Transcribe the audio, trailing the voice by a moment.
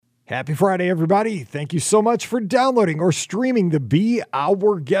Happy Friday, everybody. Thank you so much for downloading or streaming the Be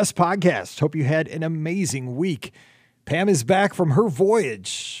Our Guest podcast. Hope you had an amazing week. Pam is back from her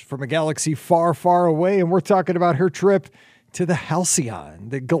voyage from a galaxy far, far away, and we're talking about her trip to the Halcyon,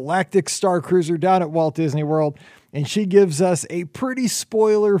 the galactic star cruiser down at Walt Disney World. And she gives us a pretty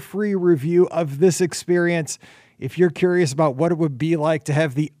spoiler-free review of this experience. If you're curious about what it would be like to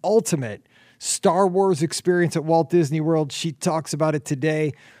have the ultimate Star Wars experience at Walt Disney World, she talks about it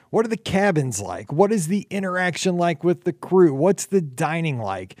today. What are the cabins like? What is the interaction like with the crew? What's the dining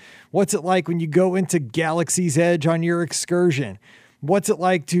like? What's it like when you go into Galaxy's Edge on your excursion? What's it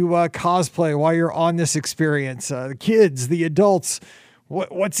like to cosplay while you're on this experience? The kids, the adults,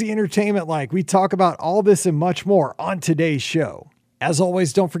 what's the entertainment like? We talk about all this and much more on today's show. As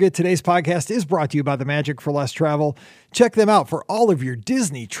always, don't forget today's podcast is brought to you by the Magic for Less Travel. Check them out for all of your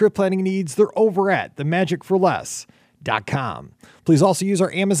Disney trip planning needs. They're over at themagicforless.com. Please also use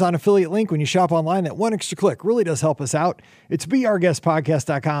our Amazon affiliate link when you shop online. That one extra click really does help us out. It's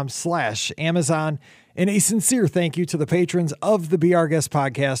beourguestpodcast.com/Amazon. And a sincere thank you to the patrons of the Be Our Guest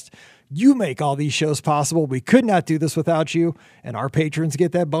podcast. You make all these shows possible. We could not do this without you. And our patrons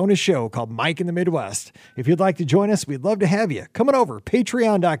get that bonus show called Mike in the Midwest. If you'd like to join us, we'd love to have you. Come on over,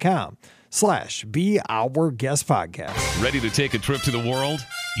 patreon.com/Be Our Guest podcast. Ready to take a trip to the world?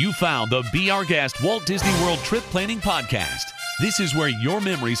 You found the Be Our Guest Walt Disney World Trip Planning Podcast. This is where your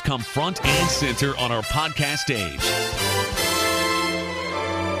memories come front and center on our podcast stage.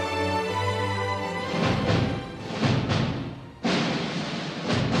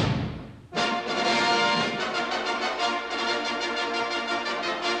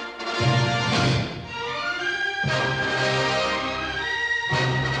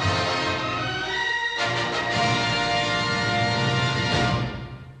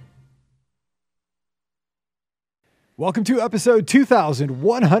 Welcome to episode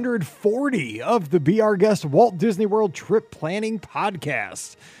 2140 of the Be Our Guest Walt Disney World Trip Planning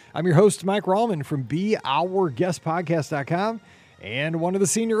Podcast. I'm your host, Mike Rallman from BeOurGuestPodcast.com and one of the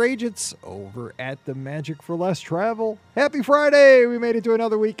senior agents over at the Magic for Less Travel. Happy Friday! We made it to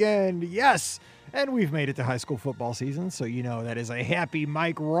another weekend. Yes! And we've made it to high school football season, so you know that is a happy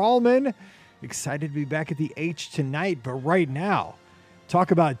Mike Rallman. Excited to be back at the H tonight, but right now,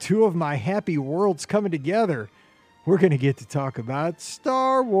 talk about two of my happy worlds coming together. We're going to get to talk about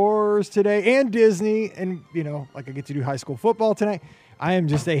Star Wars today and Disney. And, you know, like I get to do high school football tonight. I am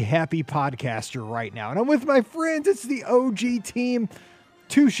just a happy podcaster right now. And I'm with my friends. It's the OG team.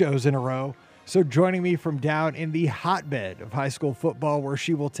 2 shows in a row. So joining me from down in the hotbed of high school football, where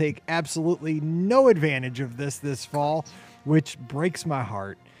she will take absolutely no advantage of this fall, which breaks my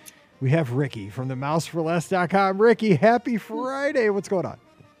heart. We have Ricky from the mouseforless.com. Ricky, happy Friday. What's going on?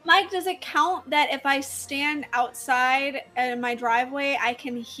 Mike, does it count that if I stand outside in my driveway, I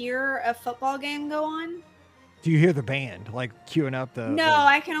can hear a football game go on? Do you hear the band, like queuing up the... No,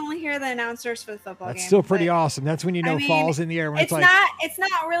 I can only hear the announcers for the football game. That's still pretty awesome. That's when you know fall's in the air. When it's like... It's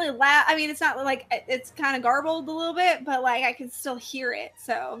not really loud. I mean, it's not like... It's kind of garbled a little bit, but like I can still hear it.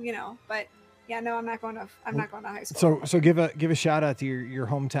 So, you know, but... Yeah, no, I'm not going to high school. So give a shout out to your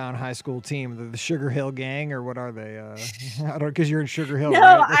hometown high school team, the Sugar Hill Gang, or what are they? I don't, because you're in Sugar Hill. No,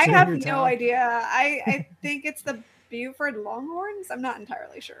 right? I have no idea. I think it's the Buford Longhorns. I'm not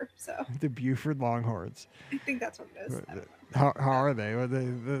entirely sure. So the Buford Longhorns. I think that's what it is. How are they? Are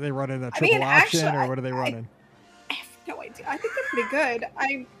they running a triple option, or what are they running? I have no idea. I think they're pretty good.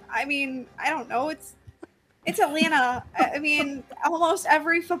 I mean, I don't know. It's Atlanta. I mean, almost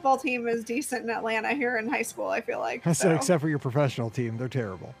every football team is decent in Atlanta here in high school, I feel like. So. Except for your professional team. They're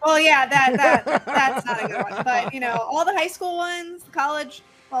terrible. Well, yeah, that's not a good one. But, you know, all the high school ones, college,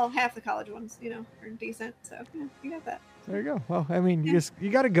 well, half the college ones, you know, are decent. So, yeah, you got that. There you go. Well, I mean, you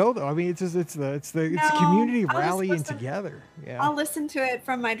got to go, though. I mean, it's community rallying together. Yeah. I'll listen to it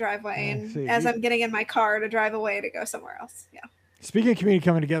from my driveway as I'm getting in my car to drive away to go somewhere else. Yeah. Speaking of community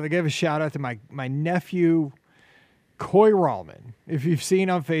coming together, I give a shout out to my nephew, Coy Rallman. If you've seen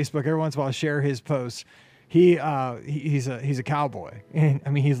on Facebook, every once in a while I share his posts. He's a cowboy, and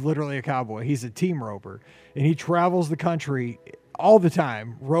I mean he's literally a cowboy. He's a team roper, and he travels the country all the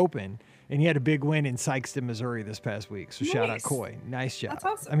time roping. And he had a big win in Sykeston, Missouri this past week. So shout out Coy, nice job. That's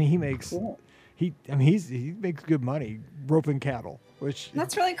awesome. I mean he makes he makes good money roping cattle. Which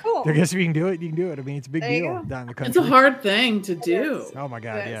that's really cool. I guess if you can do it, you can do it. I mean, it's a big deal down in the country. It's a hard thing to do. Oh my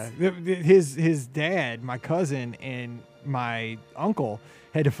God, yeah. His dad, my cousin, and my uncle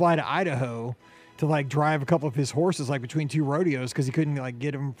had to fly to Idaho to like drive a couple of his horses like between 2 rodeos because he couldn't like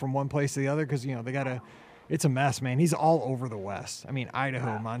get them from one place to the other because, you know, they got to It's a mess, man. He's all over the West. I mean,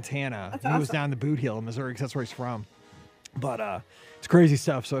 Idaho, Montana. He was down the Boot Hill in Missouri because that's where he's from. But it's crazy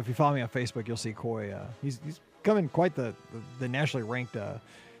stuff. So if you follow me on Facebook, you'll see Coy. He's becoming quite the nationally ranked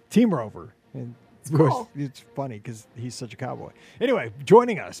team rover. And cool. it's funny because he's such a cowboy. Anyway,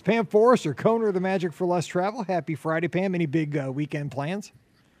 joining us, Pam Forrester, co-owner of the Magic for Less Travel. Happy Friday, Pam. Any big weekend plans?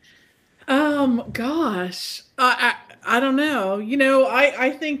 Gosh, I don't know. I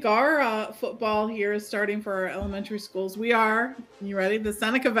think our football here is starting for our elementary schools. We are, you ready? The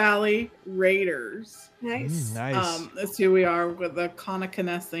Seneca Valley Raiders. Nice. Nice. That's who we are with the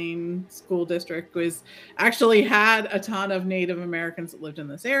Connoquenessing School District. Was actually had a ton of Native Americans that lived in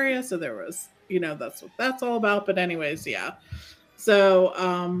this area. So there was, that's what that's all about. But anyways, yeah. So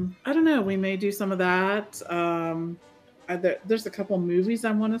I don't know. We may do some of that. There's a couple movies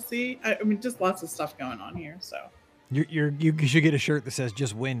I want to see. I mean, just lots of stuff going on here. So you should get a shirt that says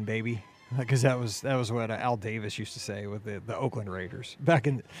 "Just win, baby," because that was what Al Davis used to say with the Oakland Raiders back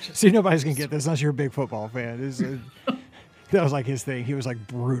in. See, nobody's gonna get this unless you're a big football fan. That was like his thing. He was like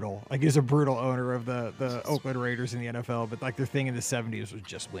brutal. Like he's a brutal owner of the Oakland Raiders in the NFL, but like their thing in the 70s was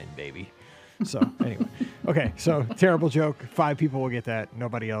 "Just win, baby." So anyway, okay. So terrible joke. 5 people will get that.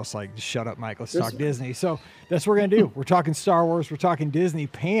 Nobody else. Like, just shut up, Mike. Let's talk Disney. So that's what we're gonna do. We're talking Star Wars. We're talking Disney.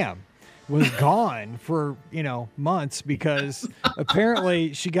 Pam was gone for months because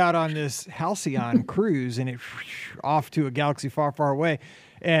apparently she got on this Halcyon cruise and it off to a galaxy far, far away.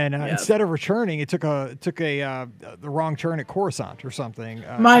 And instead of returning, it took the wrong turn at Coruscant or something.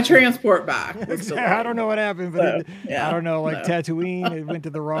 My transport back. I don't know what happened, but I don't know. Like Tatooine, it went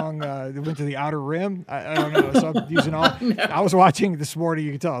to the wrong. It went to the Outer Rim. I don't know. So I'm using all. No. I was watching this morning.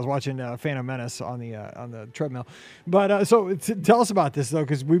 You can tell I was watching Phantom Menace on the treadmill. But so tell us about this though,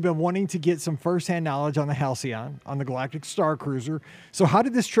 because we've been wanting to get some firsthand knowledge on the Halcyon, on the Galactic Star Cruiser. So how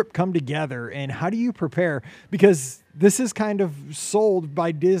did this trip come together, and how do you prepare? Because this is kind of sold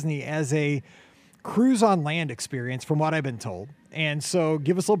by Disney as a cruise on land experience, from what I've been told. And so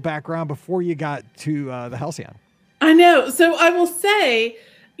give us a little background before you got to the Halcyon. I know. So I will say,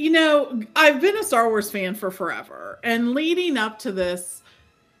 I've been a Star Wars fan for forever. And leading up to this,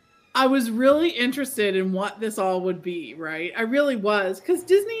 I was really interested in what this all would be, right? I really was. Because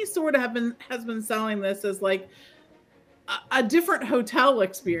Disney sort of has been selling this as like a different hotel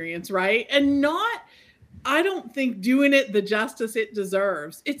experience, right? And I don't think doing it the justice it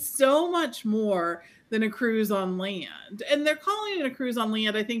deserves. It's so much more than a cruise on land. And they're calling it a cruise on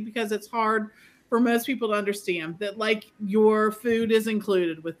land, I think, because it's hard for most people to understand that like your food is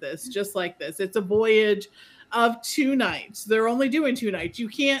included with this, just like this. It's a voyage of 2 nights. They're only doing 2 nights. You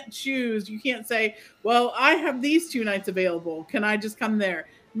can't choose. You can't say, well, I have these 2 nights available. Can I just come there?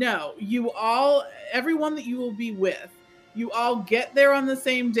 No, everyone that you will be with, you all get there on the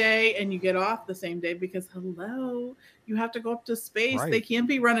same day and you get off the same day because, hello, you have to go up to space. Right. They can't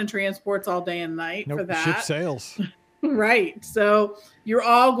be running transports all day and night for that. Ship sails. Right. So you're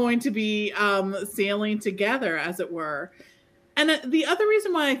all going to be sailing together, as it were. And the other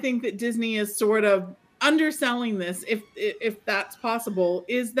reason why I think that Disney is sort of underselling this, if that's possible,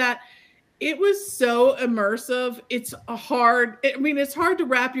 is that it was so immersive. It's hard to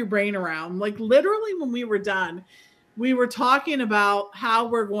wrap your brain around. Like literally when we were done, we were talking about how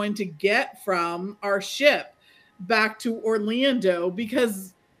we're going to get from our ship back to Orlando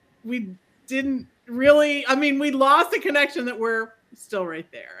because we didn't really, we lost the connection that we're still right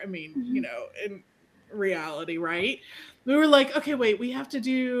there. In reality, right? We were like, okay, wait, we have to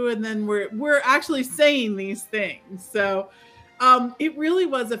do, and then we're actually saying these things. So it really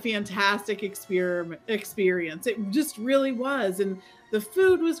was a fantastic experience. It just really was. And the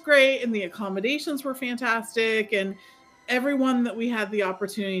food was great and the accommodations were fantastic and everyone that we had the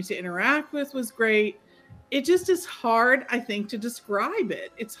opportunity to interact with was great. It just is hard, I think, to describe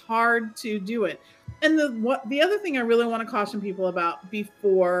it. It's hard to do it. And the other thing I really want to caution people about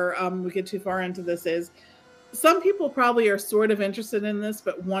before we get too far into this is some people probably are sort of interested in this,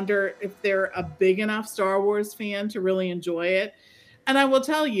 but wonder if they're a big enough Star Wars fan to really enjoy it. And I will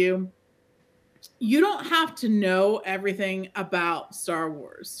tell you, you don't have to know everything about Star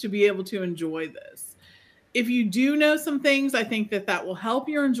Wars to be able to enjoy this. If you do know some things, I think that will help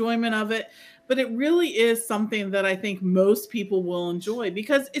your enjoyment of it. But it really is something that I think most people will enjoy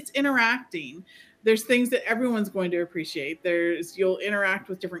because it's interacting. There's things that everyone's going to appreciate. You'll interact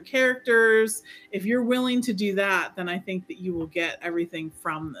with different characters. If you're willing to do that, then I think that you will get everything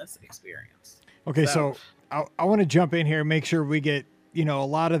from this experience. Okay, so I want to jump in here and make sure we get, a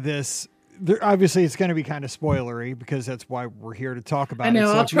lot of this. Obviously, it's going to be kind of spoilery because that's why we're here to talk about it. I know.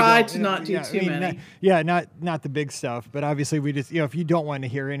 So I'll try to not do too many. Not the big stuff. But obviously, we just, if you don't want to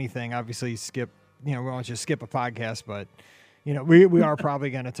hear anything, obviously skip. We want you to skip a podcast. But you know, we are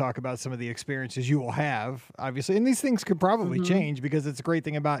probably going to talk about some of the experiences you will have, obviously. And these things could probably change, because it's a great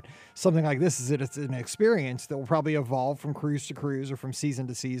thing about something like this is that it's an experience that will probably evolve from cruise to cruise or from season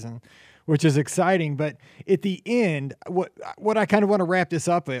to season, which is exciting. But at the end, what I kind of want to wrap this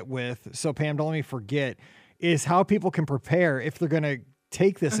up with, so Pam, don't let me forget, is how people can prepare if they're going to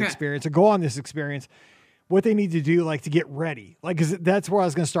take this experience or go on this experience, what they need to do, like, to get ready. Like, 'cause that's where I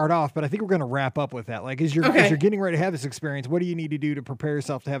was going to start off, but I think we're going to wrap up with that. Like, as you're getting ready to have this experience, what do you need to do to prepare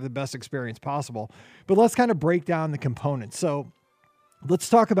yourself to have the best experience possible? But let's kind of break down the components. So let's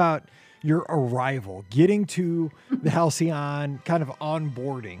talk about your arrival, getting to the Halcyon, kind of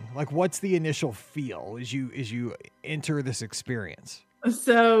onboarding. Like, what's the initial feel as you enter this experience?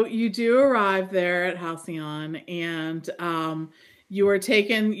 So you do arrive there at Halcyon, and you are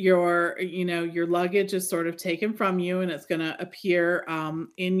taken, your luggage is sort of taken from you, and it's going to appear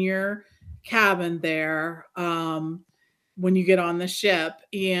in your cabin there when you get on the ship.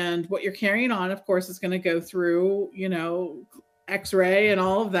 And what you're carrying on, of course, is going to go through, X-ray and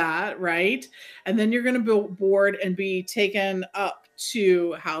all of that, right? And then you're going to board and be taken up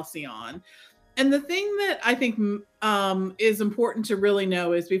to Halcyon. And the thing that I think is important to really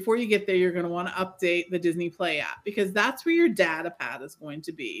know is before you get there, you're going to want to update the Disney Play app, because that's where your data pad is going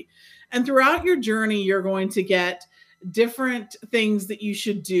to be. And throughout your journey, you're going to get different things that you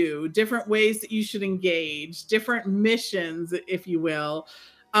should do, different ways that you should engage, different missions, if you will,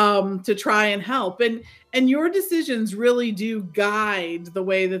 to try and help. And your decisions really do guide the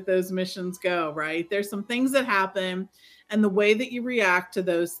way that those missions go, right? There's some things that happen, and the way that you react to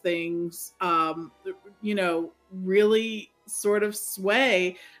those things, really sort of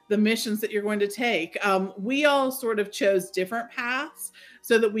sway the missions that you're going to take. We all sort of chose different paths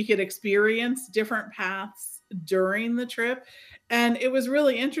so that we could experience different paths during the trip. And it was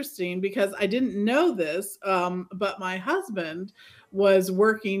really interesting because I didn't know this, but my husband was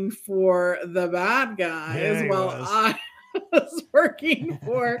working for the bad guys while I was working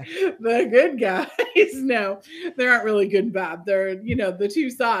for the good guys. No, they aren't really good and bad. They're, the two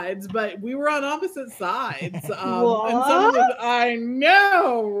sides, but we were on opposite sides. And I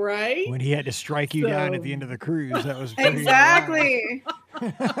know, right? When he had to strike you down at the end of the cruise, that was pretty exactly.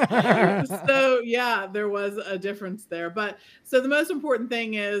 So yeah, there was a difference there. But so the most important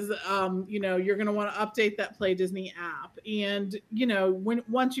thing is, you're going to want to update that Play Disney app. And,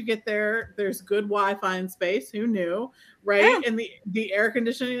 once you get there, there's good Wi-Fi in space. Who knew? Right. Yeah. And the air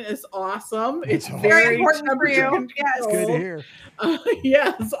conditioning is awesome. It's very important for you. Yes. It's good to hear.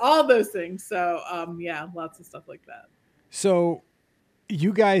 Yes. All those things. So, lots of stuff like that. So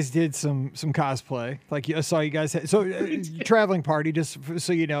you guys did some cosplay. Like, I saw you guys traveling party, just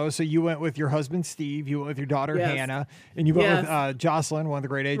so you know. So you went with your husband, Steve, you went with your daughter, Hannah, and you went with Jocelyn, one of the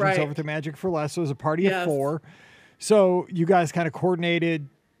great agents over to Magic for Less. So it was a party of 4. So you guys kind of coordinated.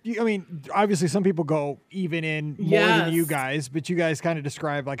 I mean, obviously some people go even in more than you guys, but you guys kind of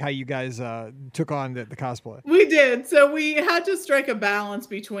describe like how you guys took on the cosplay. We did. So we had to strike a balance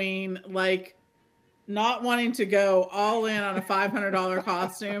between like not wanting to go all in on a $500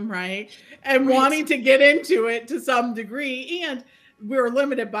 costume, right? And wanting to get into it to some degree. And we were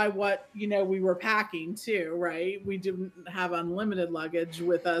limited by what, we were packing too, right? We didn't have unlimited luggage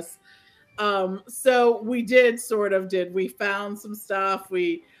with us. So we we found some stuff.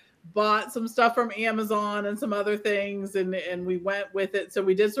 We bought some stuff from Amazon and some other things, and we went with it. So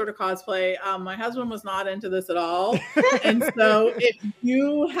we did sort of cosplay. My husband was not into this at all. And so if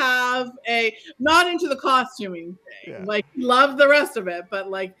you have not into the costuming thing, like he loved the rest of it, but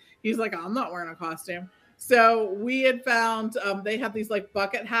like, he's like, I'm not wearing a costume. So we had found, they have these like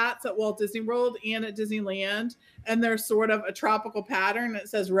bucket hats at Walt Disney World and at Disneyland. And they're sort of a tropical pattern. It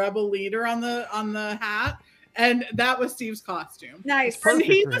says Rebel Leader on the hat. And that was Steve's costume. Nice. And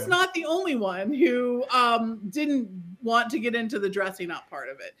he was not the only one who didn't want to get into the dressing up part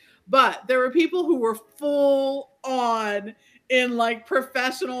of it. But there were people who were full on in like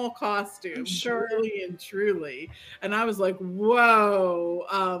professional costumes. Sure. Really and truly. And I was like,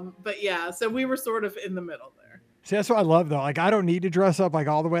 whoa. But yeah, so we were sort of in the middle there. See, that's what I love though. Like, I don't need to dress up like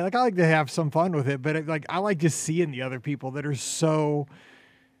all the way. Like, I like to have some fun with it, but I like just seeing the other people that are so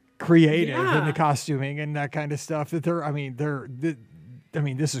creative in the costuming and that kind of stuff that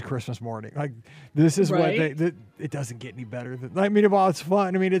this is Christmas morning. Like, this is what it doesn't get any better than, while it's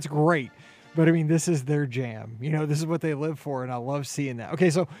fun, it's great, but this is their jam. This is what they live for. And I love seeing that. Okay.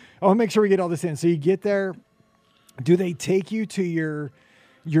 So I'll make sure we get all this in. So you get there. Do they take you to your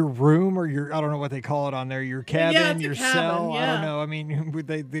room or I don't know what they call it on there, your cabin, your cell? I don't know.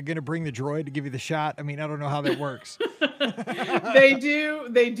 They're going to bring the droid to give you the shot. I don't know how that works. They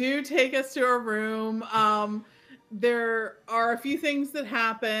do take us to our room. there are a few things that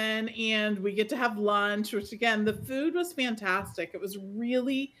happen, and we get to have lunch, which again, the food was fantastic. It was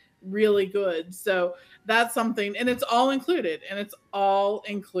really, really good. So that's something, and it's all included.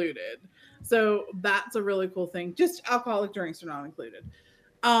 So that's a really cool thing. Just alcoholic drinks are not included.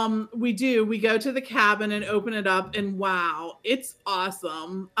 We go to the cabin and open it up, and wow, it's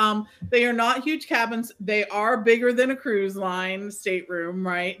awesome. They are not huge cabins. They are bigger than a cruise line stateroom,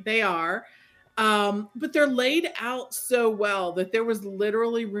 right? They are. But they're laid out so well that there was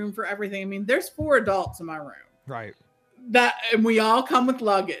literally room for everything. I mean, there's 4 adults in my room. Right. And we all come with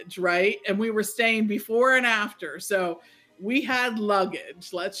luggage, right? And we were staying before and after. So we had luggage.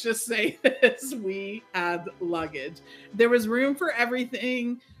 Let's just say this. We had luggage. There was room for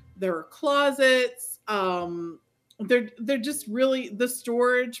everything. There were closets. They're just really, the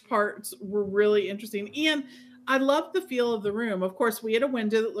storage parts were really interesting. And I loved the feel of the room. Of course, we had a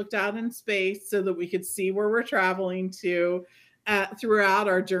window that looked out in space so that we could see where we're traveling to throughout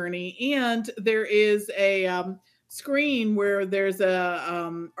our journey. And there is a screen where there's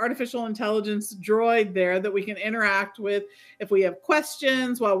a artificial intelligence droid there that we can interact with if we have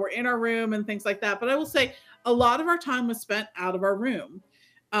questions while we're in our room and things like that. But I will say a lot of our time was spent out of our room,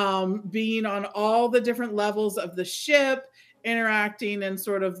 being on all the different levels of the ship, interacting in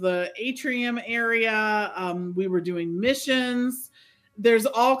sort of the atrium area. We were doing missions. There's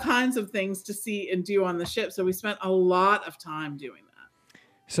all kinds of things to see and do on the ship. So we spent a lot of time doing that.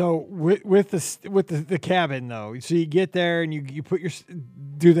 So with the cabin though, so you get there and you put your,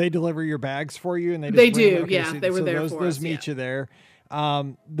 do they deliver your bags for you? And they do. Okay, yeah. So, they were there for us. Those meet you there.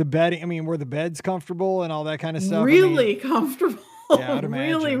 The bedding, I mean, were the beds comfortable and all that kind of stuff? Really comfortable. Yeah, I'd imagine.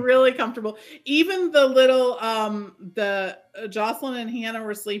 Really, really comfortable. Even the little, Jocelyn and Hannah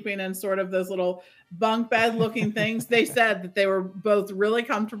were sleeping in sort of those little bunk bed looking things. They said that they were both really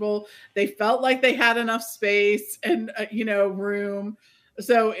comfortable. They felt like they had enough space and, room.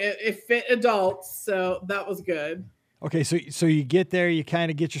 So it fit adults. So that was good. Okay. So you get there, you kind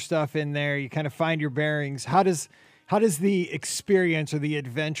of get your stuff in there, you kind of find your bearings. How does the experience or the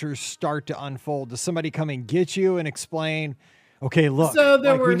adventure start to unfold? Does somebody come and get you and explain, okay, look, so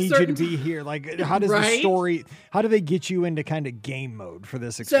we need you to be here. Like, how does the story, how do they get you into kind of game mode for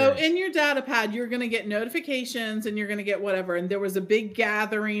this experience? So in your data pad, you're going to get notifications and you're going to get whatever. And there was a big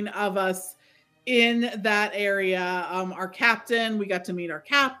gathering of us in that area. Our captain, we got to meet our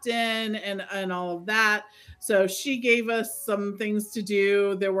captain and all of that. So she gave us some things to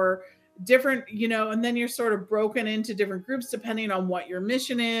do. There were different, and then you're sort of broken into different groups depending on what your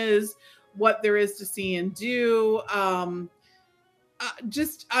mission is, what there is to see and do. I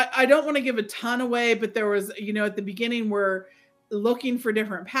don't want to give a ton away, but there was, at the beginning we're looking for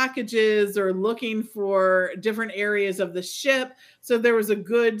different packages or looking for different areas of the ship. So there was a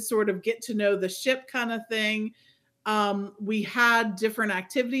good sort of get to know the ship kind of thing. We had different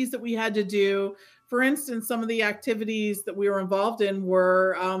activities that we had to do. For instance, some of the activities that we were involved in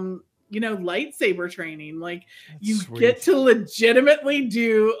were, lightsaber training. Like you get to legitimately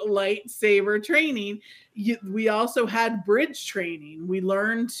do lightsaber training. We also had bridge training. We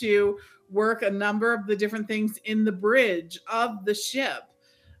learned to work a number of the different things in the bridge of the ship.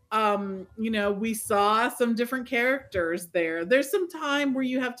 We saw some different characters there. There's some time where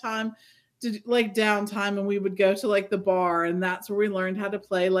you have time to like downtime, and we would go to like the bar, and that's where we learned how to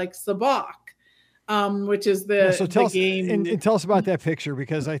play like Sabacc. Which is the game. And tell us about that picture,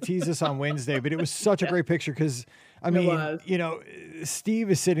 because I teased this on Wednesday, but it was such a great picture because, I mean,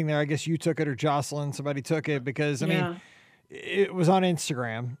 Steve is sitting there. I guess you took it or Jocelyn, somebody took it because, I mean, it was on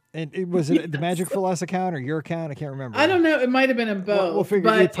Instagram. And it was the Magic for Less account or your account? I can't remember. I don't know. It might have been in both. We'll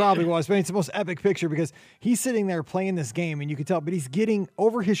figure it probably was. But it's the most epic picture because he's sitting there playing this game and you can tell, but he's getting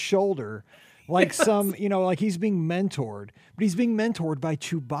over his shoulder like some, like he's being mentored, but he's being mentored by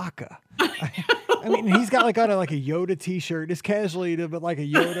Chewbacca. I mean, he's got like on a Yoda t-shirt, just casually, but like a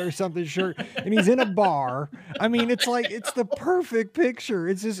Yoda or something shirt, and he's in a bar. I mean, it's the perfect picture.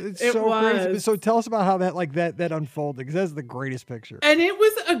 It's so crazy. So tell us about how that unfolded, because that's the greatest picture. And it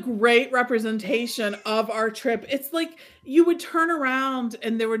was a great representation of our trip. It's like you would turn around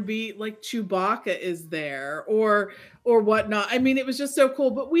and there would be like Chewbacca is there or whatnot. I mean, it was just so cool,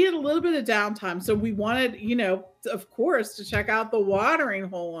 but we had a little bit of downtime. So we wanted, of course, to check out the watering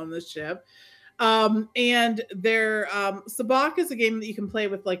hole on the ship. And there, Sabacc is a game that you can play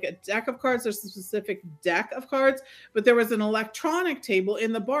with like a deck of cards. There's a specific deck of cards, but there was an electronic table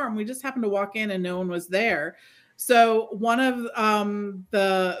in the bar and we just happened to walk in and no one was there. So one of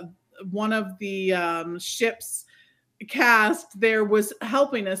the ship's cast there was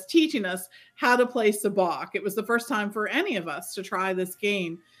helping us, teaching us how to play Sabacc. It was the first time for any of us to try this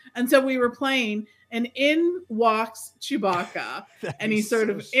game. And so we were playing, and in walks Chewbacca, and he's sort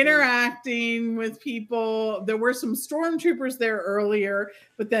of interacting with people. There were some stormtroopers there earlier,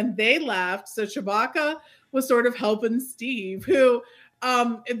 but then they left. So Chewbacca was sort of helping Steve, who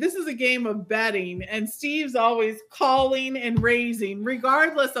this is a game of betting, and Steve's always calling and raising,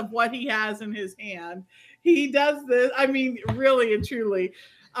 regardless of what he has in his hand. He does this. I mean, really and truly.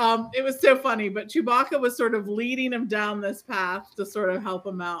 It was so funny, but Chewbacca was sort of leading him down this path to sort of help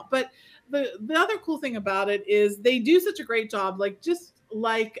him out. But the other cool thing about it is they do such a great job, like just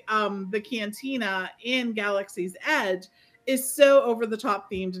like the cantina in Galaxy's Edge is so over the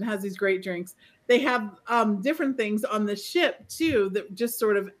top themed and has these great drinks. They have different things on the ship too that just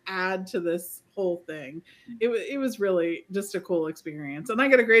sort of add to this whole thing. It was really just a cool experience. And I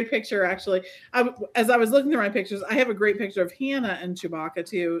got a great picture, actually. As I was looking through my pictures, I have a great picture of Hannah and Chewbacca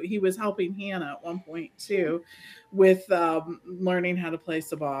too. He was helping Hannah at one point too with learning how to play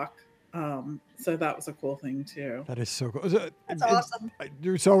sabacc. So that was a cool thing too. That is so cool. That's awesome.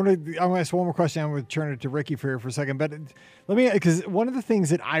 So I'm going to ask one more question. I'm going to turn it to Ricky for a second, but let me, because one of the things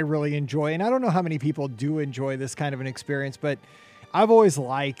that I really enjoy, and I don't know how many people do enjoy this kind of an experience, but I've always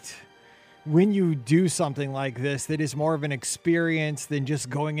liked when you do something like this, that is more of an experience than just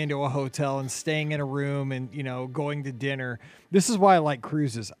going into a hotel and staying in a room and, you know, going to dinner. This is why I like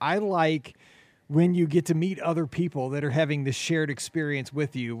cruises. I like when you get to meet other people that are having this shared experience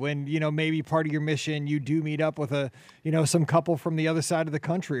with you, when, you know, maybe part of your mission, you do meet up with some couple from the other side of the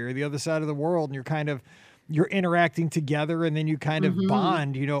country or the other side of the world, and you're interacting together, and then you kind of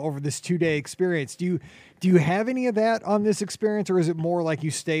bond, you know, over this 2-day experience. Do you have any of that on this experience, or is it more like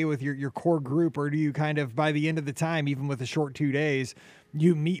you stay with your core group, or do you kind of, by the end of the time, even with a short 2 days,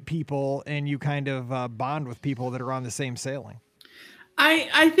 you meet people and you kind of bond with people that are on the same sailing?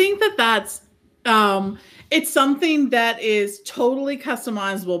 I think that's it's something that is totally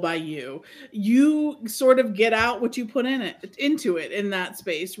customizable by you. You sort of get out what you put into it in that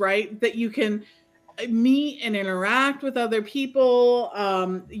space, right? That you can meet and interact with other people.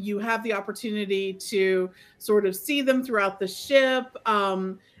 You have the opportunity to sort of see them throughout the ship.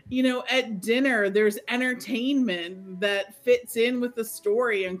 You know, at dinner, there's entertainment that fits in with the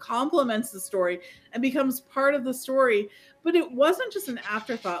story and complements the story and becomes part of the story. But it wasn't just an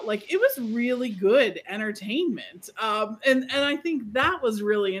afterthought. Like, it was really good entertainment. And I think that was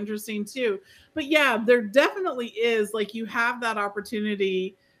really interesting too. But yeah, there definitely is, like, you have that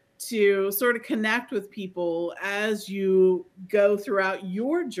opportunity to sort of connect with people as you go throughout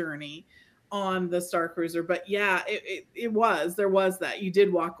your journey on the Star Cruiser. But yeah, there was that. You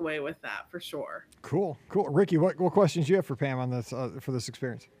did walk away with that for sure. Cool. Ricky, what questions do you have for Pam on this, for this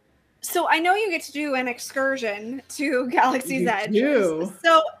experience? So I know you get to do an excursion to Galaxy's Edge. Do.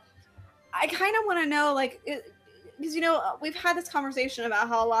 So I kind of want to know, like, because, you know, we've had this conversation about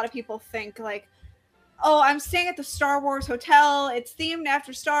how a lot of people think, like, oh, I'm staying at the Star Wars hotel. It's themed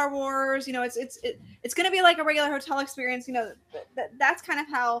after Star Wars. You know, it's going to be like a regular hotel experience. You know, that's kind of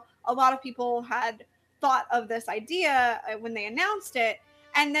how a lot of people had thought of this idea when they announced it.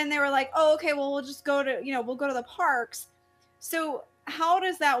 And then they were like, oh, okay, well, we'll just go to, you know, we'll go to the parks. So how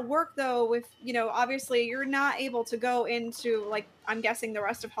does that work though? With, you know, obviously you're not able to go into, like, I'm guessing the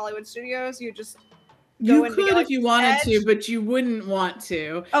rest of Hollywood Studios. You just You could if you wanted to, but you wouldn't want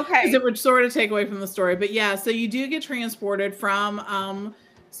to. Okay. Because it would sort of take away from the story. But yeah, so you do get transported from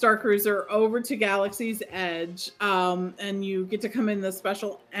Star Cruiser over to Galaxy's Edge. And you get to come in the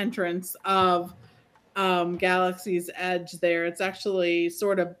special entrance of Galaxy's Edge there. It's actually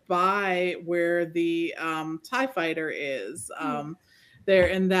sort of by where the TIE fighter is. There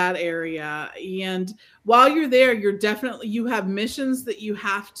in that area. And while you're there, you have missions that you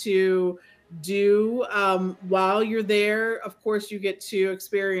have to do while you're there. Of course, you get to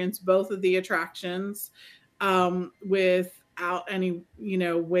experience both of the attractions without any, you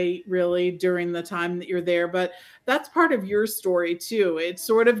know, wait really during the time that you're there. But that's part of your story too. It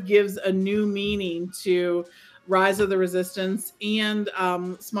sort of gives a new meaning to Rise of the Resistance and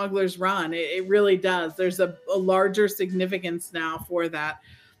Smuggler's Run. It really does. There's a larger significance now for that.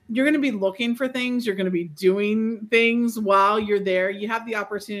 You're going to be looking for things. You're going to be doing things while you're there. You have the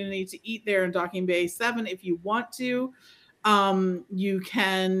opportunity to eat there in Docking Bay 7 if you want to. You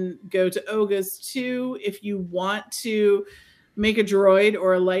can go to Oga's 2 if you want to make a droid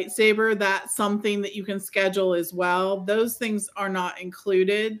or a lightsaber. That's something that you can schedule as well. Those things are not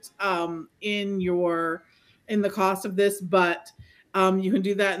included in the cost of this, but you can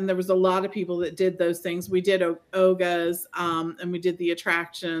do that. And there was a lot of people that did those things. We did Oga's and we did the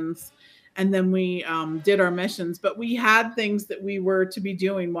attractions, and then we did our missions, but we had things that we were to be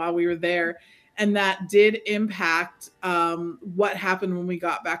doing while we were there. And that did impact what happened when we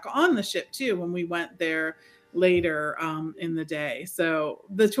got back on the ship too, when we went there later in the day. So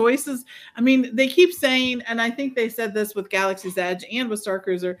the choices, I mean, they keep saying, and I think they said this with Galaxy's Edge and with Star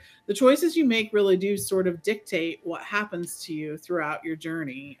Cruiser, the choices you make really do sort of dictate what happens to you throughout your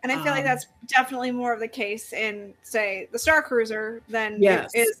journey. And I feel like that's definitely more of the case in, say, the Star Cruiser than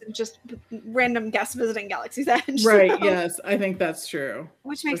Yes. it is just random guests visiting Galaxy's Edge. Right. So, Yes, I think that's true.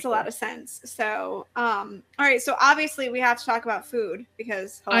 which makes For a lot sure. of sense. So, all right. So obviously we have to talk about food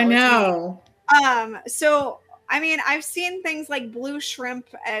because I know. So I mean, I've seen things like blue shrimp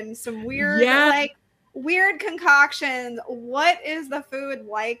and some weird, Yeah. like weird concoctions. What is the food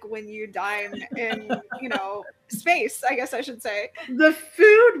like when you dine in, space? I guess I should say. The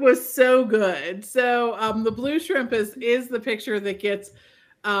food was so good. So the blue shrimp is the picture that gets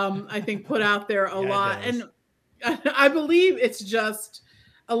I think put out there a Yeah, it lot. does. And I believe it's just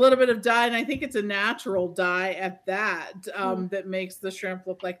a little bit of dye, and I think it's a natural dye at that that makes the shrimp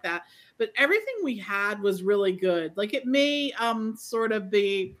look like that. But everything we had was really good. Like it may sort of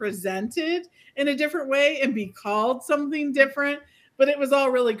be presented in a different way and be called something different, but it was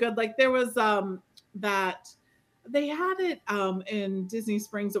all really good. Like there was that they had it in Disney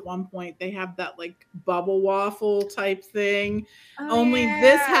Springs at one point. They have that like bubble waffle type thing. Only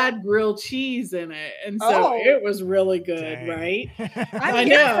this had grilled cheese in it. And so it was really good, Dang. right? I'm I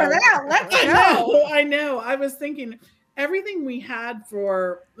here know. for that. Let's go. I know. I was thinking everything we had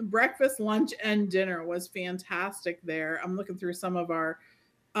for breakfast, lunch, and dinner was fantastic there. I'm looking through some of our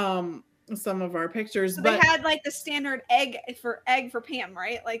pictures. So but they had like the standard egg for Pam,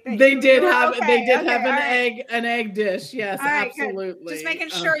 right? Like they did have okay, an all right. egg dish. Yes, All right, good. absolutely. Just making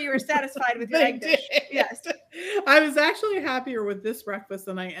sure you were satisfied with your They egg dish. did. Yes. I was actually happier with this breakfast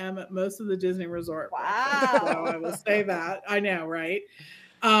than I am at most of the Disney Resort. breakfasts, Wow. So I will say that. I know, right?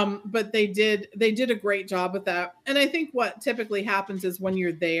 But they did a great job with that. And I think what typically happens is when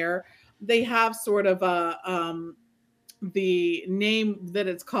you're there, they have sort of a the name that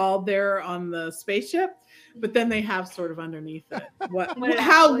it's called there on the spaceship, but then they have sort of underneath it What it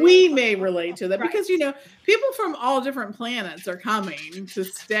how actually we is. may relate to that, Right. because people from all different planets are coming to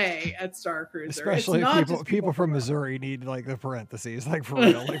stay at Star Cruiser. Especially It's not people just people from Earth. Missouri need like the parentheses, like for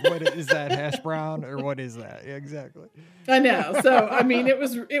real. Like what is that, hash brown or what is that? Yeah, exactly. I know. So I mean, it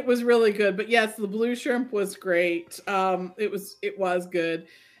was really good. But yes, the blue shrimp was great. It was good.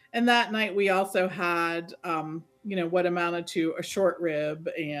 And that night we also had what amounted to a short rib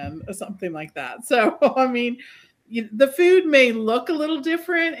and something like that. So I mean, the food may look a little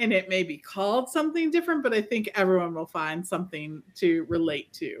different and it may be called something different, but I think everyone will find something to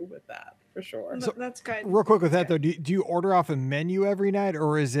relate to with that for sure. So- That's good. Real quick with that though, do you order off a menu every night,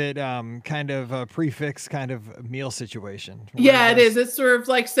 or is it kind of a prefix kind of meal situation? Yeah, it is. It's sort of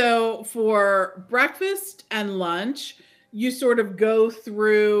like, so for breakfast and lunch, you sort of go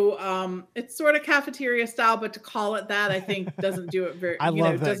through, it's sort of cafeteria style, but to call it that, I think doesn't do it very, I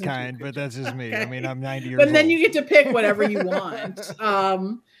love that doesn't do a kind, good but that's just me. Okay. I mean, I'm 90 years But old. then you get to pick whatever you want.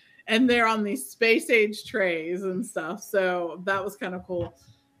 And they're on these space age trays and stuff. So that was kind of cool.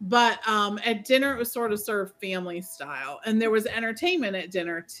 But at dinner, it was sort of served family style. And there was entertainment at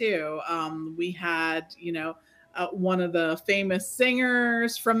dinner too. We had, one of the famous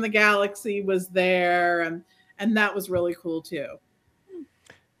singers from the galaxy was there. And that was really cool too.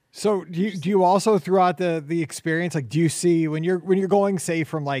 So do you also throughout the experience, like do you see when you're going, say,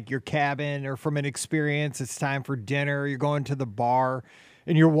 from like your cabin or from an experience, it's time for dinner, you're going to the bar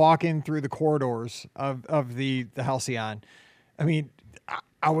and you're walking through the corridors of the Halcyon. I mean,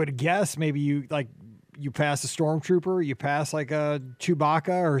 I would guess maybe you pass a stormtrooper, you pass like a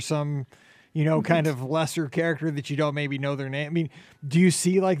Chewbacca or some, kind of lesser character that you don't maybe know their name. I mean, do you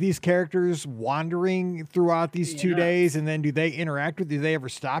see like these characters wandering throughout these 2 days, and then do they interact with you? Do they ever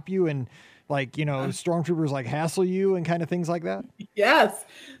stop you and like, stormtroopers like hassle you and kind of things like that? Yes.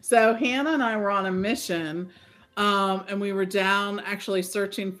 So Hannah and I were on a mission, and we were down actually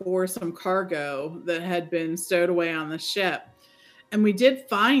searching for some cargo that had been stowed away on the ship. And we did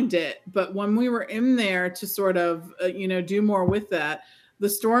find it, but when we were in there to sort of, do more with that, the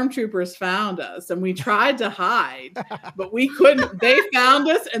stormtroopers found us and we tried to hide, but we couldn't. They found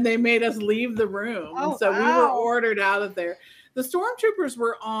us and they made us leave the room. Oh, and so we were wow. ordered out of there. The stormtroopers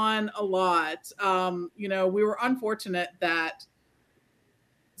were on a lot. We were unfortunate that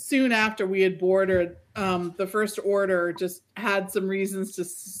soon after we had boarded, the First Order just had some reasons to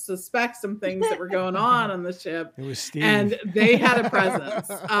suspect some things that were going on the ship. It was Steve. And they had a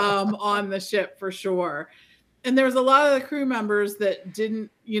presence on the ship for sure. And there was a lot of the crew members that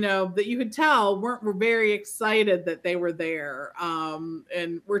didn't, that you could tell were very excited that they were there,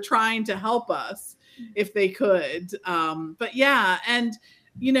 and were trying to help us if they could. But yeah, and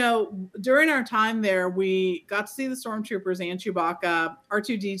during our time there, we got to see the Stormtroopers and Chewbacca.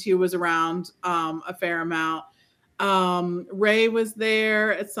 R2-D2 was around a fair amount. Rey was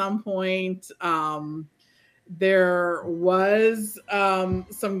there at some point. There was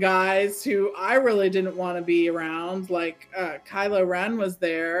some guys who I really didn't want to be around, like Kylo Ren was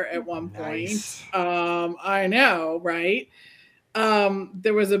there at one point. I know, right?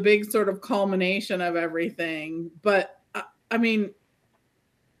 There was a big sort of culmination of everything. But I mean,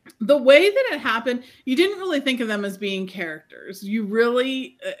 the way that it happened, you didn't really think of them as being characters. You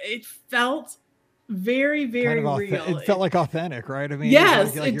really, it felt very, very real. It felt like authentic, right? I mean,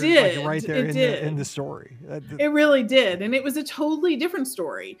 yes, it did. Like right there in the story. It really did. And it was a totally different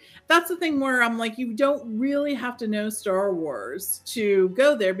story. That's the thing where I'm like, you don't really have to know Star Wars to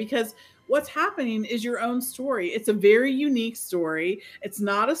go there, because what's happening is your own story. It's a very unique story. It's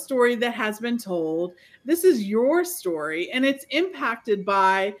not a story that has been told. This is your story, and it's impacted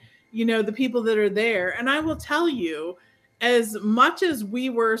by, the people that are there. And I will tell you, as much as we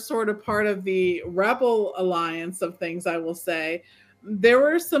were sort of part of the Rebel alliance of things, I will say, there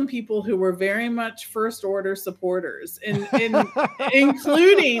were some people who were very much First Order supporters,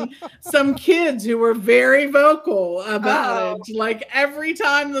 including some kids who were very vocal about it. Like every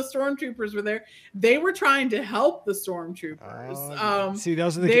time the Stormtroopers were there, they were trying to help the Stormtroopers. See,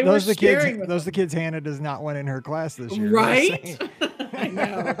 those are the kids Hannah does not want in her class this year, right? I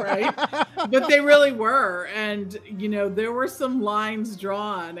know, right? But they really were. And, there were some lines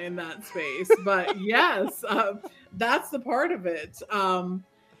drawn in that space. But yes, that's the part of it.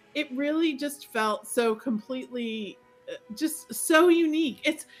 It really just felt so completely, just so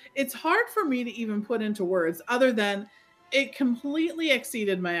unique. It's hard for me to even put into words, other than it completely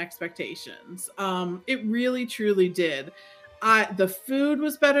exceeded my expectations. It really, truly did. The food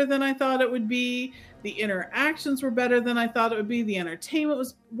was better than I thought it would be. The interactions were better than I thought it would be. The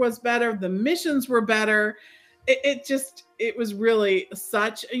entertainment was better. The missions were better. It was really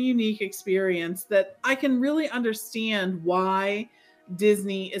such a unique experience that I can really understand why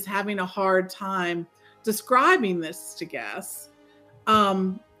Disney is having a hard time describing this to guests.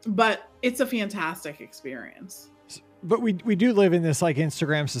 But it's a fantastic experience. But we do live in this like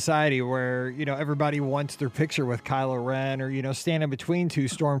Instagram society where, everybody wants their picture with Kylo Ren or, standing between two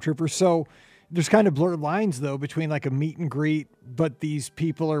Stormtroopers. So there's kind of blurred lines though between like a meet and greet, but these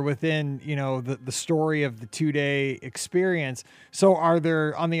people are within, the story of the 2-day experience. So are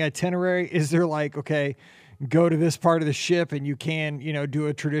there on the itinerary, is there like, okay, go to this part of the ship and you can, do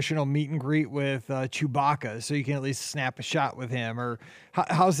a traditional meet and greet with Chewbacca, so you can at least snap a shot with him? Or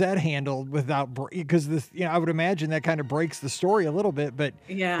how's that handled without, because this, I would imagine that kind of breaks the story a little bit, but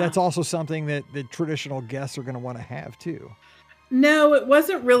yeah, that's also something that the traditional guests are going to want to have too. No, it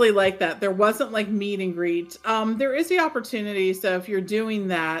wasn't really like that. There wasn't like meet and greet. There is the opportunity. So if you're doing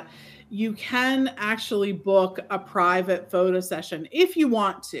that, you can actually book a private photo session if you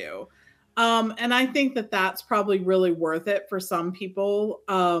want to. And I think that that's probably really worth it for some people.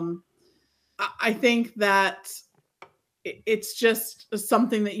 I think that it's just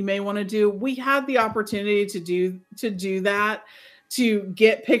something that you may want to do. We had the opportunity to do that, to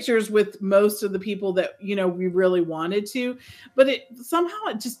get pictures with most of the people that, we really wanted to, but it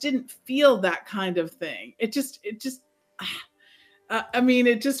just didn't feel that kind of thing. It just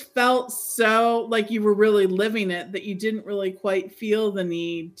felt so like you were really living it, that you didn't really quite feel the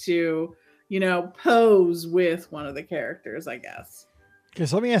need to, pose with one of the characters, I guess. Okay,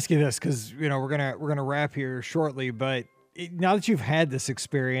 so let me ask you this, because we're gonna wrap here shortly. But now that you've had this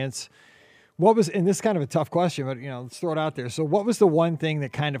experience, what was, and this is kind of a tough question, but let's throw it out there. So, what was the one thing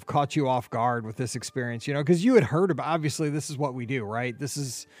that kind of caught you off guard with this experience? Because you had heard about, obviously, this is what we do, right?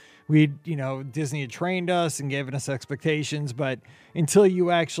 Disney had trained us and given us expectations, but until you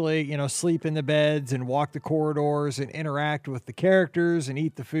actually, sleep in the beds and walk the corridors and interact with the characters and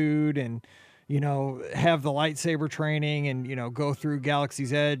eat the food and, have the lightsaber training and, go through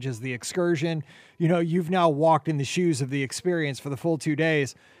Galaxy's Edge as the excursion, you've now walked in the shoes of the experience for the full 2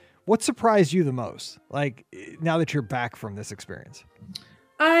 days. What surprised you the most? Like, now that you're back from this experience?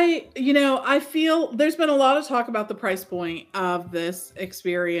 I feel there's been a lot of talk about the price point of this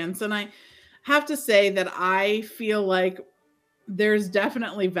experience. And I have to say that I feel like there's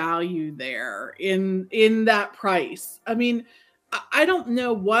definitely value there in that price. I mean, I don't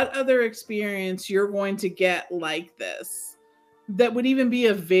know what other experience you're going to get like this that would even be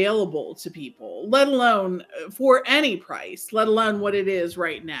available to people, let alone for any price, let alone what it is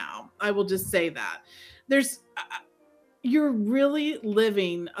right now. I will just say that. you're really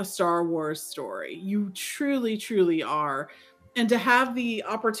living a Star Wars story. You truly, truly are. And to have the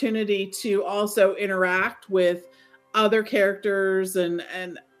opportunity to also interact with other characters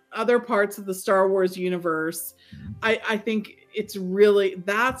and other parts of the Star Wars universe, I think it's really,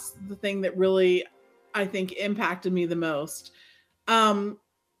 that's the thing that really, I think, impacted me the most. I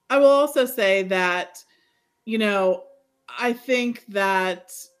will also say that, you know, I think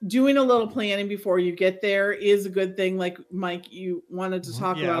that doing a little planning before you get there is a good thing. Like Mike, you wanted to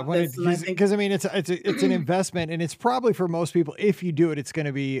talk about this, because I mean, it's an investment, and it's probably for most people, if you do it, it's going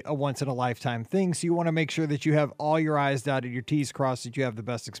to be a once in a lifetime thing. So you want to make sure that you have all your I's dotted, your T's crossed, that you have the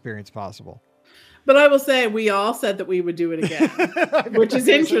best experience possible. But I will say we all said that we would do it again, which is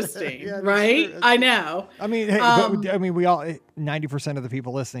interesting, right? I know. I mean, hey, we all 90% of the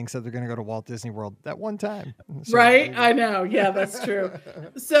people listening said they're going to go to Walt Disney World that one time, so, right? I know. Yeah, that's true.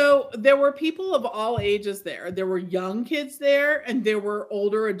 So there were people of all ages there. There were young kids there, and there were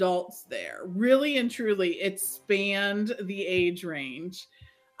older adults there. Really and truly, it spanned the age range.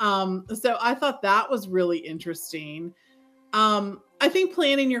 So I thought that was really interesting. I think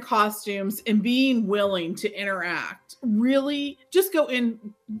planning your costumes and being willing to interact, really just go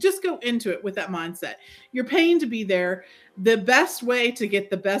into it with that mindset. You're paying to be there. The best way to get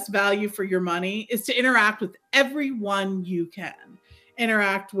the best value for your money is to interact with everyone you can.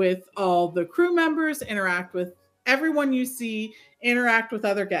 Interact with all the crew members, interact with everyone you see, interact with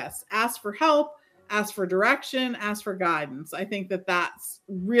other guests, ask for help, ask for direction, ask for guidance. I think that that's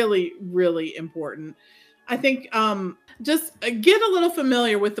really, really important. I think just get a little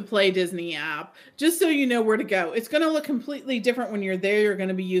familiar with the Play Disney app, just so you know where to go. It's going to look completely different when you're there. You're going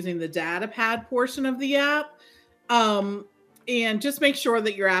to be using the data pad portion of the app. And just make sure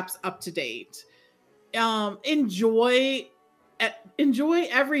that your app's up to date. Enjoy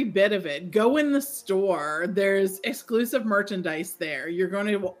every bit of it. Go in the store. There's exclusive merchandise there. You're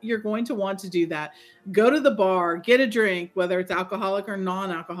going to want to do that. Go to the bar, get a drink, whether it's alcoholic or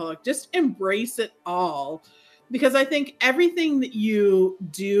non-alcoholic. Just embrace it all, because I think everything that you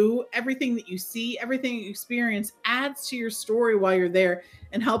do, everything that you see, everything you experience adds to your story while you're there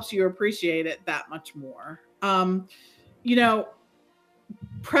and helps you appreciate it that much more. You know,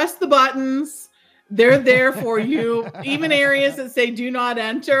 press the buttons. They're there for you. Even areas that say do not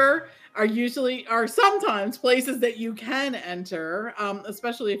enter are sometimes places that you can enter,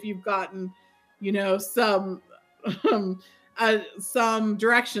 especially if you've gotten, you know, some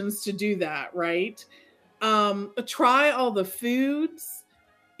directions to do that, right? Try all the foods.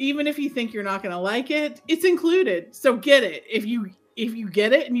 Even if you think you're not going to like it, it's included. So get it. If you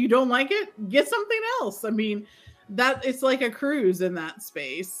get it and you don't like it, get something else. I mean, that it's like a cruise in that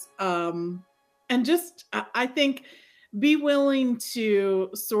space. And just, I think, be willing to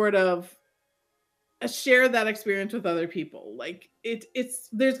sort of share that experience with other people. Like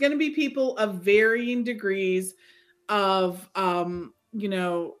there's going to be people of varying degrees of, you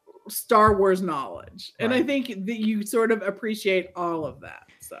know, Star Wars knowledge. And I think that you sort of appreciate all of that.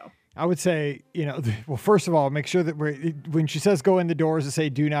 So I would say, you know, well, first of all, make sure that when she says go in the doors to say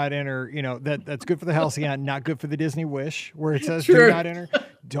do not enter, you know, that's good for the Halcyon, not good for the Disney Wish, where it says do not enter.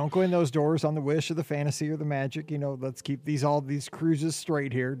 Don't go in those doors on the Wish or the Fantasy or the Magic. You know, let's keep all these cruises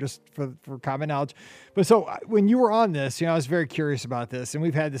straight here, just for common knowledge. But so when you were on this, you know, I was very curious about this, and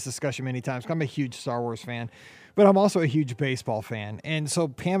we've had this discussion many times. I'm a huge Star Wars fan, but I'm also a huge baseball fan. And so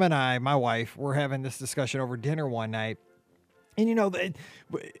Pam and I, my wife, were having this discussion over dinner one night. And, you know,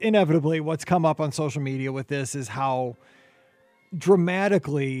 inevitably what's come up on social media with this is how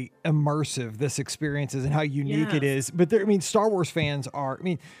dramatically immersive this experience is and how unique it is. But Star Wars fans are,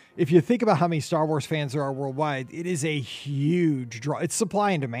 if you think about how many Star Wars fans there are worldwide, it is a huge draw. It's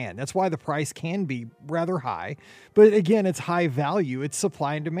supply and demand. That's why the price can be rather high. But again, it's high value. It's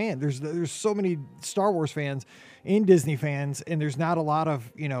supply and demand. There's so many Star Wars fans and Disney fans, and there's not a lot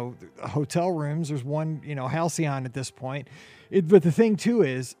of, you know, hotel rooms. There's one, you know, Halcyon at this point. But the thing too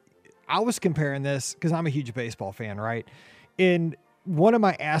is, I was comparing this because I'm a huge baseball fan, right? And one of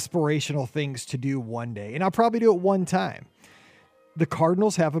my aspirational things to do one day, and I'll probably do it one time, the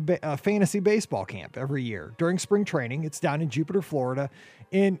Cardinals have a fantasy baseball camp every year during spring training. It's down in Jupiter, Florida,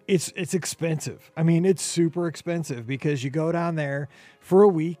 and it's expensive. I mean, it's super expensive because you go down there for a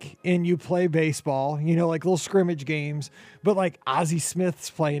week and you play baseball, you know, like little scrimmage games, but like Ozzie Smith's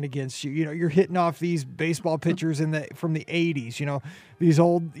playing against you. You know, you're hitting off these baseball pitchers from the 80s, you know, these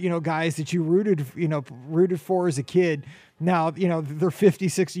old, you know, guys that you rooted for as a kid. Now, you know, they're 50,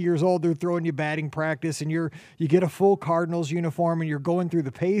 60 years old. They're throwing you batting practice, and you get a full Cardinals uniform and you're going through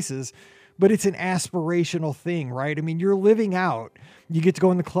the paces. but it's an aspirational thing, right? I mean, you're living out. You get to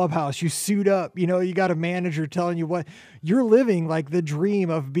go in the clubhouse, you suit up, you know, you got a manager telling you what you're living, like the dream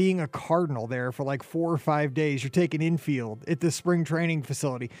of being a Cardinal there for like 4 or 5 days. You're taking infield at the spring training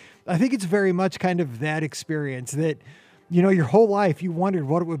facility. I think it's very much kind of that experience that, you know, your whole life you wondered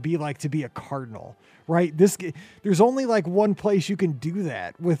what it would be like to be a Cardinal, right? There's only like one place you can do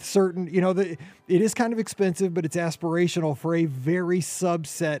that with certain, you know, it is kind of expensive, but it's aspirational for a very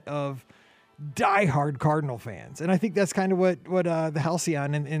subset of diehard Cardinal fans. And I think that's kind of what the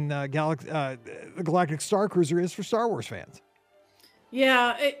Halcyon in the Galactic Star Cruiser is for Star Wars fans.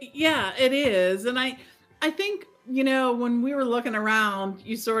 Yeah, it is. And I think, you know, when we were looking around,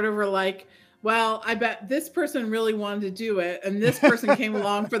 you sort of were like, well, I bet this person really wanted to do it, and this person came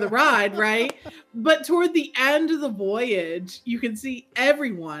along for the ride, right? But toward the end of the voyage, you can see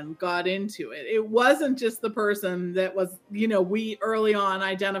everyone got into it. It wasn't just the person that was, you know, we early on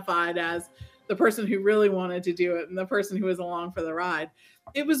identified as the person who really wanted to do it and the person who was along for the ride.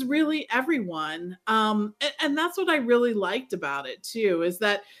 It was really everyone. And that's what I really liked about it too, is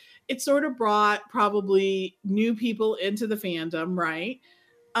that it sort of brought probably new people into the fandom, right?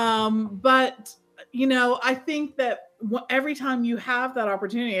 But, you know, I think that every time you have that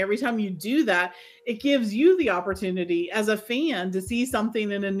opportunity, every time you do that, it gives you the opportunity as a fan to see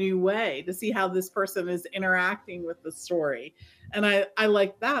something in a new way, to see how this person is interacting with the story. And I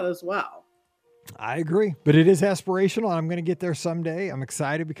like that as well. I agree, but it is aspirational. I'm going to get there someday. I'm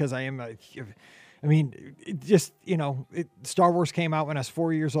excited because I mean, Star Wars came out when I was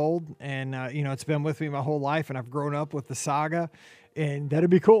 4 years old, and, you know, it's been with me my whole life, and I've grown up with the saga, and that'd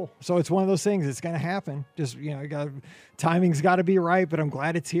be cool. So it's one of those things. It's going to happen. Just, you know, timing's got to be right, but I'm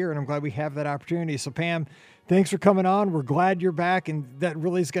glad it's here, and I'm glad we have that opportunity. So Pam, thanks for coming on. We're glad you're back, and that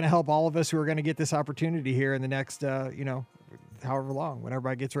really is going to help all of us who are going to get this opportunity here in the next, however long, when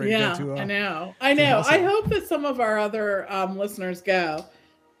everybody gets ready to go to. I know. I hope that some of our other listeners go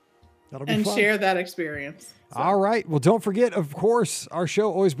and fun. Share that experience. So. All right. Well, don't forget, of course, our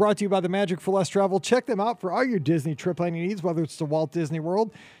show always brought to you by the Magic for Less Travel. Check them out for all your Disney trip planning needs, whether it's to Walt Disney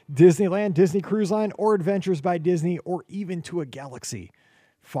World, Disneyland, Disney Cruise Line, or Adventures by Disney, or even to a galaxy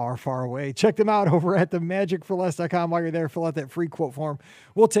far, far away. Check them out over at themagicforless.com. While you're there, fill out that free quote form.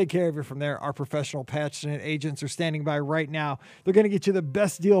 We'll take care of you from there. Our professional passionate agents are standing by right now. They're going to get you the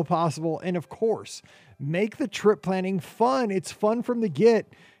best deal possible. And of course, make the trip planning fun. It's fun from the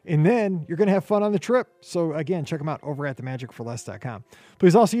get. And then you're going to have fun on the trip. So again, check them out over at themagicforless.com.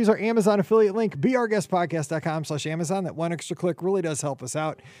 Please also use our Amazon affiliate link, beourguestpodcast.com/Amazon. That one extra click really does help us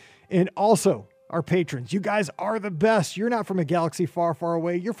out. And also, our patrons, you guys are the best. You're not from a galaxy far, far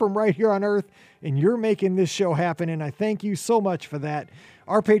away. You're from right here on Earth, and you're making this show happen, and I thank you so much for that.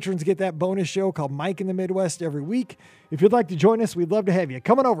 Our patrons get that bonus show called Mike in the Midwest every week. If you'd like to join us, we'd love to have you.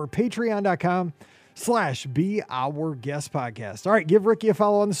 Come on over, patreon.com/beourguestpodcast. All right, give Ricky a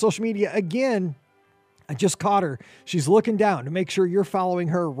follow on the social media. Again, I just caught her. She's looking down to make sure you're following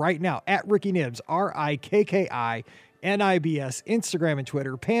her right now at Ricky Nibs, RIKKI. NIBS, Instagram and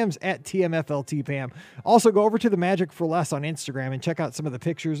Twitter. Pam's at TMFLTPam. Also go over to the Magic for Less on Instagram and check out some of the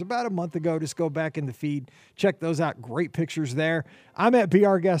pictures about a month ago. Just go back in the feed. Check those out. Great pictures there. I'm at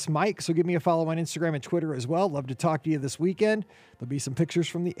BRGuest Mike, so give me a follow on Instagram and Twitter as well. Love to talk to you this weekend. There'll be some pictures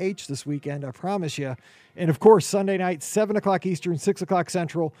from the H this weekend, I promise you. And of course, Sunday night, 7 o'clock Eastern, 6 o'clock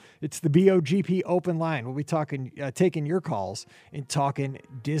Central, it's the BOGP open line. We'll be taking your calls and talking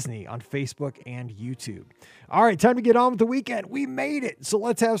Disney on Facebook and YouTube. All right, time to get on with the weekend. We made it, so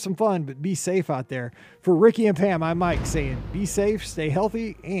let's have some fun, but be safe out there. For Ricky and Pam, I'm Mike saying be safe, stay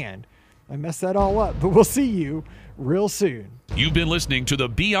healthy, and I messed that all up, but we'll see you real soon. You've been listening to the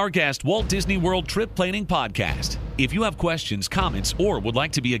Be Our Guest Walt Disney World Trip Planning Podcast. If you have questions, comments, or would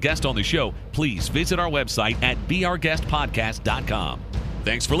like to be a guest on the show, please visit our website at beourguestpodcast.com.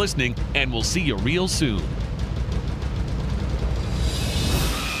 Thanks for listening, and we'll see you real soon.